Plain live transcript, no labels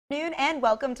And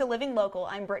welcome to Living Local.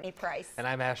 I'm Brittany Price. And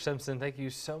I'm Ash Simpson. Thank you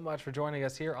so much for joining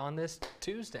us here on this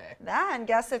Tuesday. And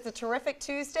guess it's a terrific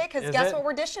Tuesday because guess what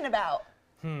we're dishing about?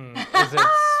 Is it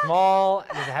small?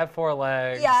 Does it have 4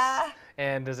 legs? Yeah.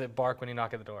 And does it bark when you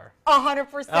knock at the door?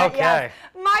 100%, okay. Yes.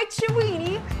 My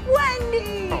Chewini,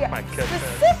 Wendy. Oh my goodness.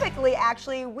 Specifically,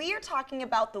 actually, we are talking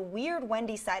about the weird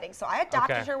Wendy sighting. So I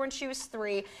adopted her when she was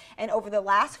 3, and over the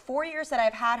last 4 years that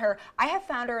I've had her, I have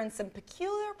found her in some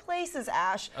peculiar places,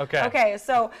 Ash. Okay.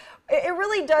 So it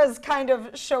really does kind of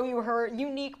show you her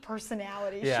unique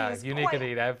personality. Yeah, unique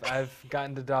indeed. I've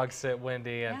gotten to dog sit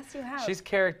Wendy, and yes, you have. She's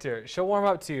character. She'll warm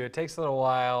up to you. It takes a little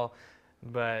while.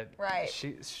 But right.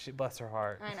 she bless her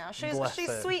heart. I know. She's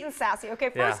sweet and sassy. Okay,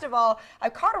 first yeah. of all,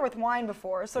 I've caught her with wine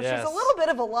before, so yes. she's a little bit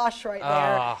of a lush right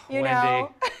there. You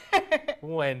Wendy. know?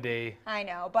 Wendy. I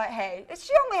know, but hey,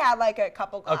 she only had like a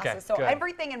couple glasses, okay, so good.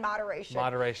 everything in moderation.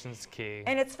 Moderation's key.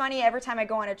 And it's funny, every time I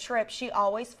go on a trip, she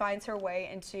always finds her way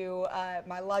into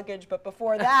my luggage, but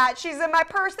before that, she's in my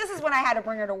purse. This is when I had to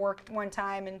bring her to work one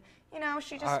time, and you know,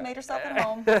 she just made herself at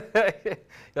home. You're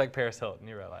like Paris Hilton,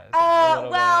 you realize.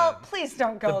 Well, please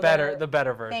don't go there. The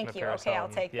better version Thank of you. Paris Okay, Hilton.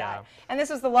 I'll take that. And this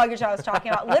was the luggage I was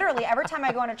talking about. Literally, every time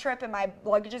I go on a trip and my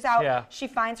luggage is out, she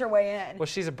finds her way in. Well,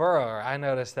 she's a burrower. I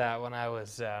noticed that when I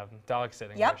was dog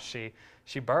sitting her.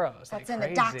 She burrows. That's like in crazy.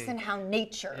 the Dachshund Hound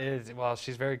nature. Well,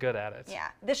 she's very good at it.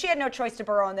 Yeah. She had no choice to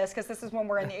burrow in this because this is when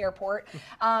we're in the airport.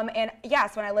 And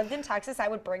yes, when I lived in Texas, I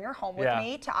would bring her home with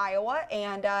me to Iowa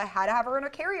and had to have her in a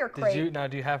carrier crate.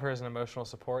 Do you have her as an emotional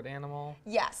support animal?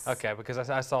 Yes. Okay, because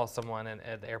I saw someone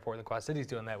at the airport in the Quad Cities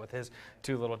doing that with his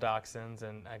 2 little dachshunds,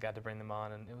 and I got to bring them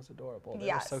on, and it was adorable.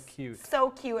 They were so cute.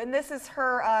 So cute. And this is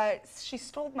her, she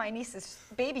stole my niece's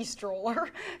baby stroller.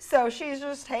 So she's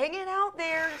just hanging out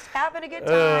there, just having a good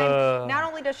time. Not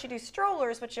only does she do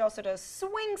strollers, but she also does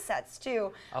swing sets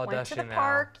too. Went to the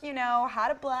park, you know,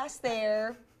 had a blast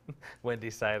there. Wendy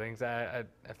sightings. I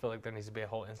feel like there needs to be a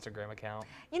whole Instagram account.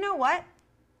 You know what?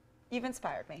 You've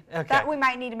inspired me. Okay. That we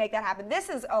might need to make that happen. This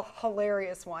is a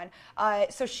hilarious one.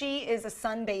 So she is a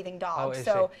sunbathing dog.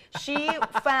 She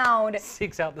found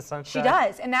seeks out the sunshine. She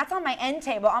does, and that's on my end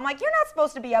table. I'm like, you're not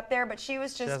supposed to be up there, but she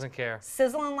was just doesn't care.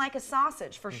 Sizzling like a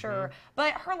sausage for sure.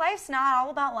 But her life's not all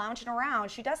about lounging around.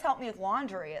 She does help me with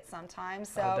laundry at some time.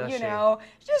 So you know,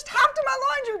 she just hopped in my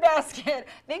laundry basket.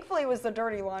 Thankfully, it was the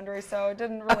dirty laundry, so it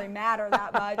didn't really matter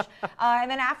that much.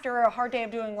 And then after a hard day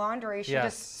of doing laundry, she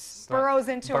just burrows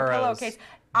into her pillowcase.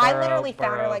 I literally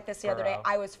found her like this the other day.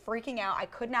 I was freaking out. I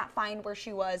could not find where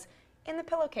she was in the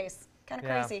pillowcase. Kind of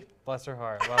crazy. Bless her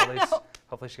heart. Well, at least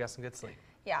hopefully she got some good sleep.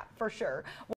 Yeah, for sure.